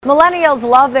Millennials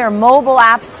love their mobile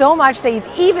apps so much they've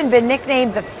even been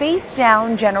nicknamed the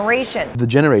face-down generation. The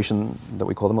generation that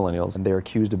we call the millennials, they're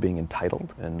accused of being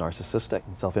entitled and narcissistic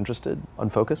and self-interested,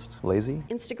 unfocused, lazy.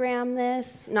 Instagram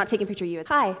this, not taking a picture of you.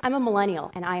 Hi, I'm a millennial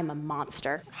and I am a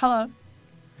monster. Hello,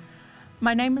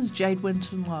 my name is Jade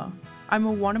Winton-Lowe. I'm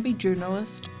a wannabe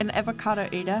journalist, an avocado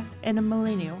eater, and a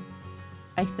millennial,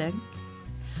 I think.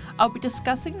 I'll be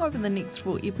discussing over the next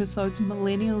 4 episodes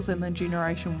millennials and the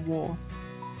generation war.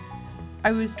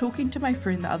 I was talking to my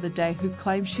friend the other day who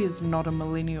claims she is not a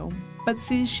millennial, but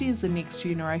says she is the next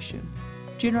generation,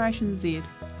 Generation Z.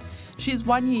 She is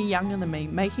 1 year younger than me,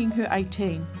 making her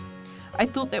 18. I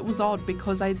thought that was odd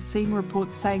because I'd seen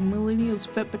reports saying millennials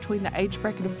fit between the age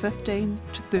bracket of 15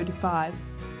 to 35.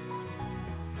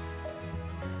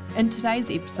 In today's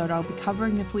episode, I'll be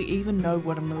covering if we even know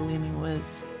what a millennial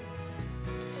is.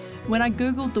 When I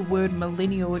googled the word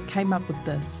millennial, it came up with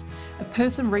this: a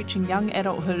person reaching young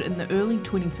adulthood in the early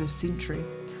 21st century.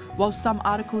 While some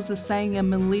articles are saying a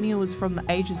millennial is from the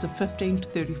ages of 15 to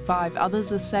 35,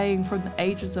 others are saying from the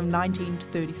ages of 19 to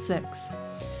 36.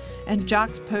 And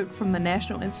Jacques Pert from the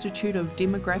National Institute of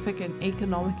Demographic and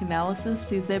Economic Analysis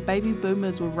says that baby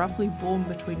boomers were roughly born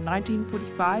between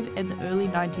 1945 and the early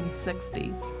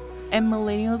 1960s, and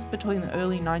millennials between the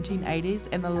early 1980s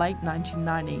and the late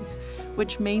 1990s,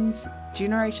 which means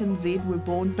Generation Z were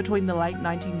born between the late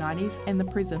 1990s and the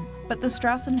present. But the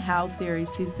Strauss and Howe theory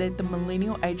says that the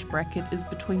millennial age bracket is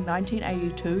between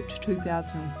 1982 to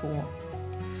 2004.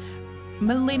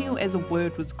 Millennial as a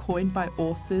word was coined by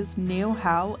authors Neil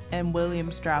Howe and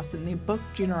William Strauss in their book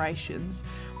Generations,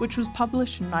 which was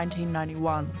published in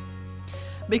 1991.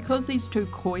 Because these two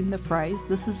coined the phrase,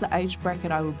 this is the age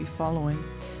bracket I will be following.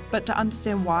 But to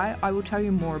understand why, I will tell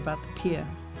you more about the pair.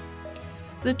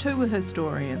 The two were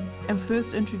historians and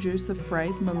first introduced the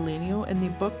phrase millennial in their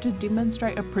book to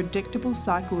demonstrate a predictable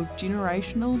cycle of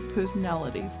generational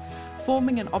personalities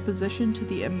forming in opposition to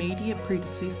the immediate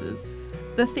predecessors.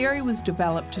 The theory was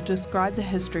developed to describe the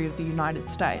history of the United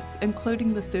States,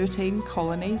 including the 13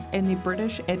 colonies and their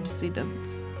British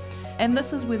antecedents. And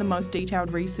this is where the most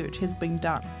detailed research has been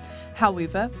done.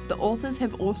 However, the authors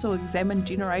have also examined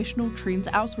generational trends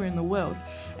elsewhere in the world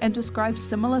and described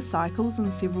similar cycles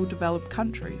in several developed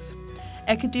countries.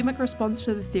 Academic response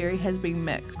to the theory has been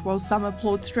mixed. While some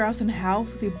applaud Strauss and Howe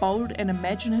for their bold and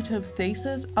imaginative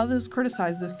thesis, others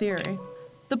criticise the theory.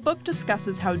 The book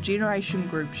discusses how generation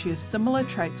groups share similar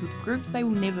traits with groups they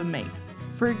will never meet.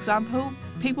 For example,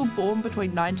 people born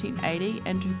between 1980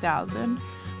 and 2000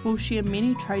 will share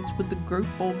many traits with the group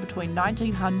born between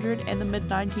 1900 and the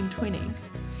mid-1920s.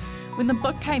 When the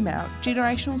book came out,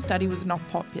 generational study was not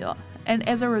popular, and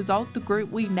as a result, the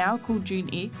group we now call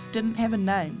Gen X didn't have a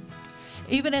name,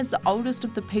 even as the oldest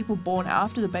of the people born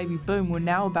after the baby boom were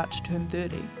now about to turn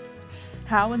 30.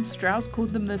 Howe and Strauss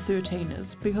called them the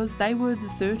 13ers because they were the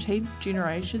 13th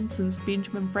generation since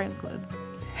Benjamin Franklin.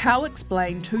 Howe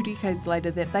explained 2 decades later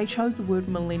that they chose the word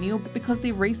millennial because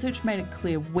their research made it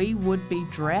clear we would be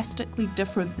drastically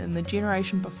different than the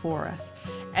generation before us,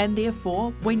 and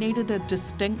therefore we needed a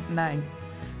distinct name.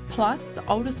 Plus, the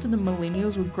oldest of the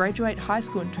millennials would graduate high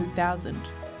school in 2000.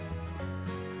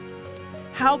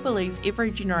 Howe believes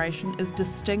every generation is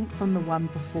distinct from the one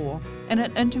before. In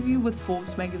an interview with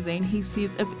Forbes magazine, he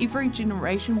says if every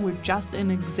generation were just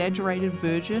an exaggerated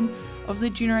version of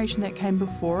the generation that came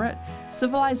before it,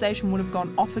 civilization would have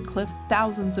gone off a cliff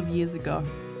thousands of years ago.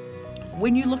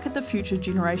 When you look at the future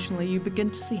generationally, you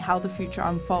begin to see how the future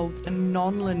unfolds in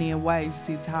non-linear ways,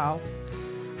 says Howe.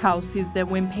 Howe says that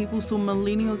when people saw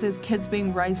millennials as kids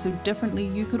being raised so differently,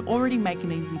 you could already make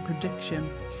an easy prediction.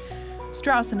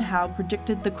 Strauss and Howe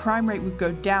predicted the crime rate would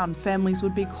go down, families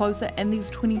would be closer, and these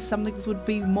 20-somethings would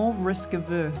be more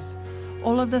risk-averse.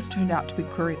 All of this turned out to be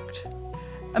correct.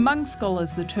 Among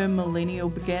scholars, the term millennial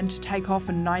began to take off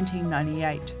in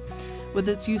 1998, with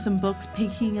its use in books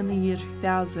peaking in the year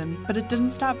 2000, but it didn't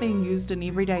start being used in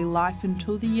everyday life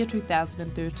until the year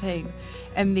 2013,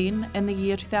 and then, in the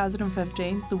year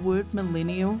 2015, the word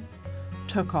millennial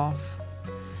took off.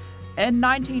 In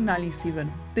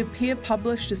 1997, the pair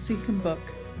published a second book,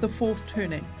 The Fourth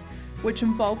Turning, which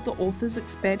involved the authors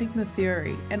expanding the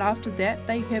theory, and after that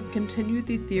they have continued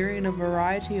their theory in a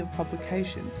variety of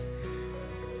publications.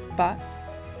 But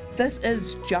this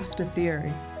is just a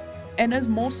theory, and is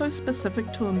more so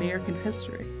specific to American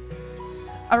history.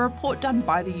 A report done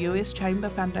by the US Chamber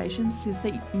Foundation says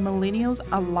that millennials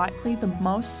are likely the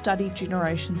most studied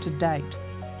generation to date.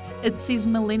 It says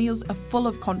millennials are full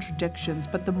of contradictions,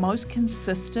 but the most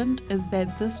consistent is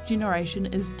that this generation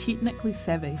is technically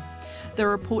savvy. The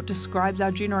report describes our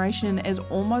generation as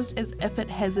almost as if it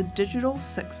has a digital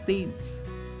sixth sense.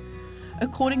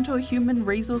 According to a Human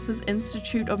Resources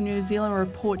Institute of New Zealand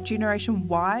report, Generation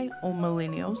Y, or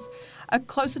millennials, are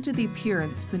closer to the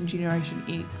appearance than Generation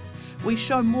X. We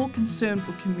show more concern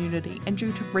for community and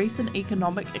due to recent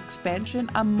economic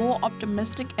expansion are more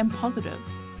optimistic and positive.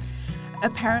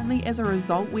 Apparently, as a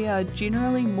result, we are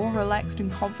generally more relaxed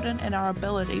and confident in our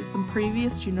abilities than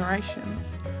previous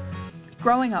generations.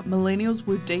 Growing up, millennials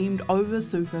were deemed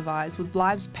over-supervised, with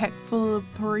lives packed full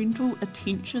of parental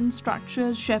attention,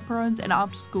 structures, chaperones and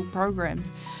after-school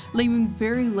programs, leaving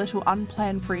very little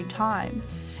unplanned free time.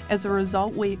 As a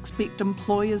result, we expect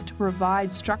employers to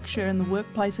provide structure in the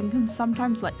workplace and can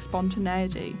sometimes lack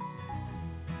spontaneity.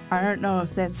 I don't know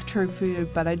if that's true for you,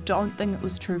 but I don't think it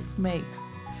was true for me.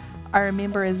 I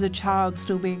remember as a child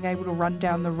still being able to run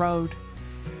down the road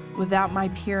without my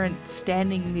parents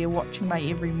standing there watching my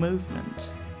every movement.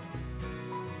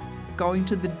 Going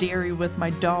to the dairy with my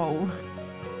doll.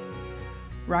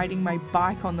 Riding my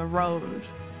bike on the road.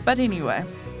 But anyway,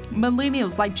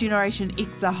 millennials like Generation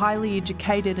X are highly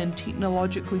educated and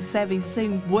technologically savvy,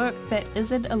 seeing work that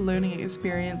isn't a learning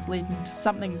experience leading to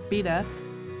something better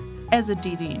as a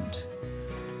dead end,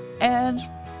 and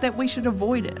that we should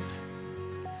avoid it.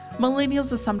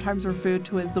 Millennials are sometimes referred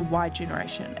to as the Y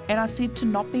generation and are said to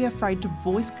not be afraid to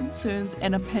voice concerns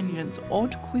and opinions or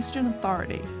to question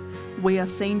authority. We are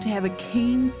seen to have a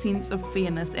keen sense of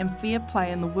fairness and fair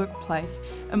play in the workplace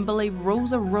and believe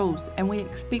rules are rules, and we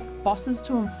expect bosses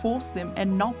to enforce them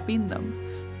and not bend them.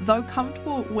 Though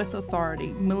comfortable with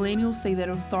authority, millennials see that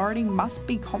authority must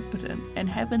be competent and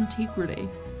have integrity.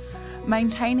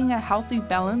 Maintaining a healthy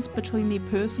balance between their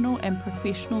personal and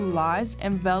professional lives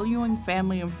and valuing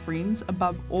family and friends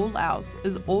above all else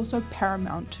is also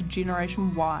paramount to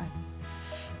Generation Y.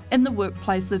 In the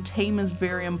workplace, the team is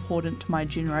very important to my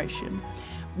generation.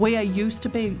 We are used to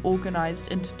being organised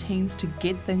into teams to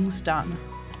get things done.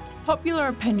 Popular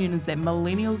opinion is that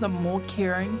millennials are more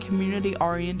caring, community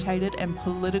orientated and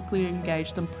politically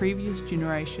engaged than previous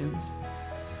generations.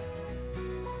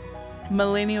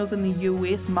 Millennials in the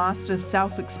US master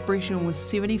self-expression, with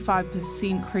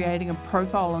 75% creating a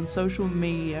profile on social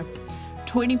media,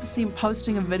 20%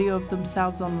 posting a video of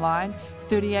themselves online,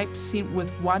 38% with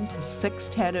 1 to 6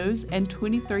 tattoos, and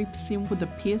 23% with a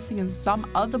piercing in some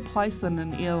other place than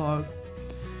an earlobe.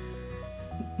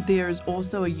 There is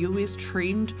also a US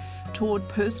trend toward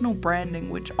personal branding,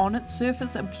 which on its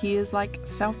surface appears like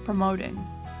self-promoting.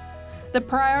 The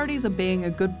priorities of being a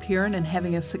good parent and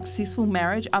having a successful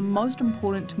marriage are most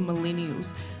important to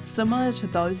millennials, similar to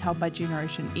those held by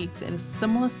Generation X at a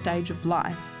similar stage of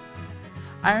life.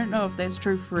 I don't know if that's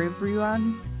true for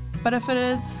everyone, but if it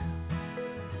is,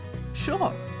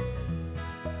 sure.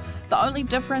 The only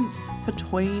difference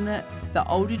between the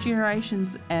older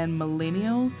generations and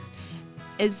millennials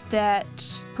is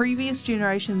that previous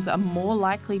generations are more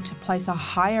likely to place a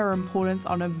higher importance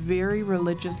on a very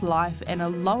religious life and a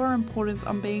lower importance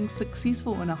on being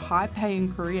successful in a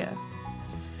high-paying career.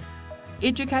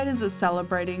 Educators are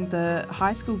celebrating the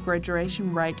high school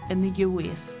graduation rate in the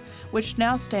US, which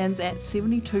now stands at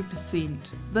 72%.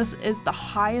 This is the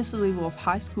highest level of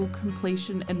high school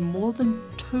completion in more than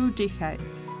 2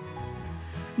 decades.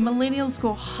 Millennials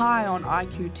score high on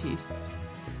IQ tests.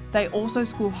 They also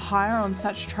score higher on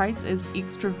such traits as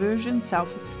extroversion,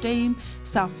 self-esteem,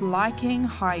 self-liking,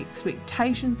 high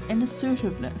expectations, and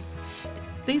assertiveness.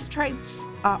 These traits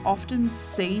are often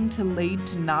seen to lead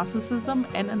to narcissism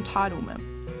and entitlement.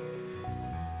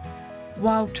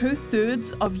 While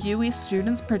 2/3 of US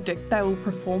students predict they will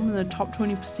perform in the top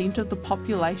 20% of the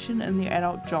population in their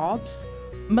adult jobs,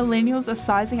 millennials are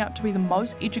sizing up to be the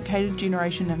most educated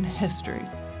generation in history.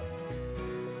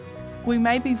 We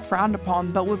may be frowned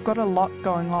upon, but we've got a lot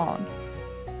going on.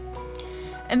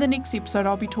 In the next episode,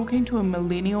 I'll be talking to a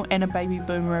millennial and a baby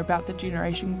boomer about the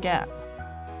generation gap.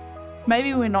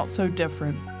 Maybe we're not so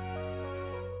different.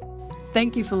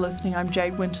 Thank you for listening. I'm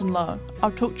Jade, Winton-Lowe.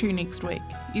 I'll talk to you next week.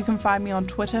 You can find me on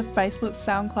Twitter, Facebook,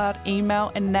 SoundCloud,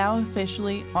 email, and now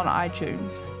officially on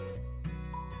iTunes.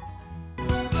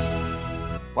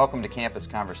 Welcome to Campus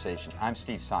Conversation. I'm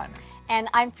Steve Simon. And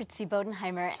I'm Fritzi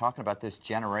Bodenheimer. Talking about this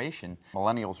generation,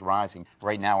 Millennials Rising.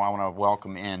 Right now I want to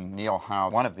welcome in Neil Howe,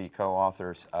 one of the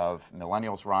co-authors of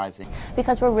Millennials Rising.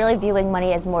 Because we're really viewing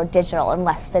money as more digital and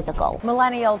less physical.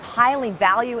 Millennials highly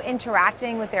value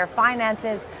interacting with their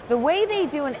finances the way they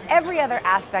do in every other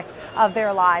aspect of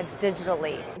their lives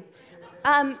digitally.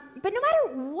 But no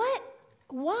matter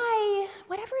why,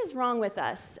 whatever is wrong with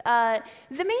us,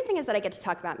 the main thing is that I get to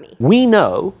talk about me. We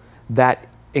know that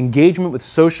engagement with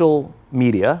social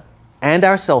media and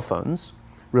our cell phones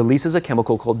releases a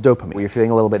chemical called dopamine. You're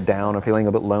feeling a little bit down or feeling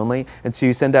a bit lonely, and so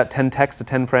you send out 10 texts to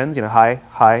 10 friends, you know, hi,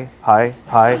 hi, hi,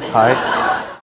 hi, hi.